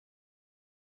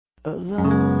Alone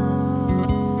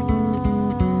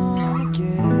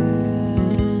again,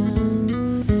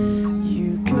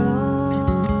 you go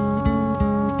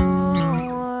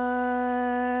away.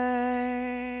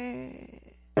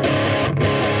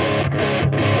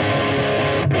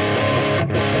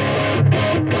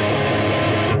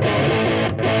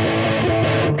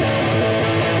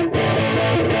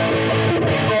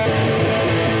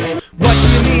 What do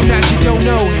you mean that you don't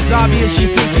know? It's obvious you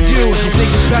think you do. You think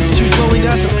it's best to choose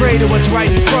loneliness, afraid of what's right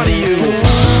in front of you.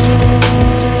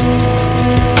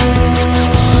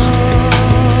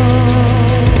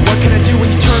 What can I do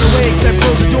when you turn away except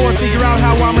close the door, figure out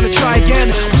how I'm gonna try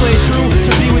again? Play it through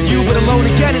to be with you, but alone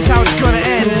again is how it's gonna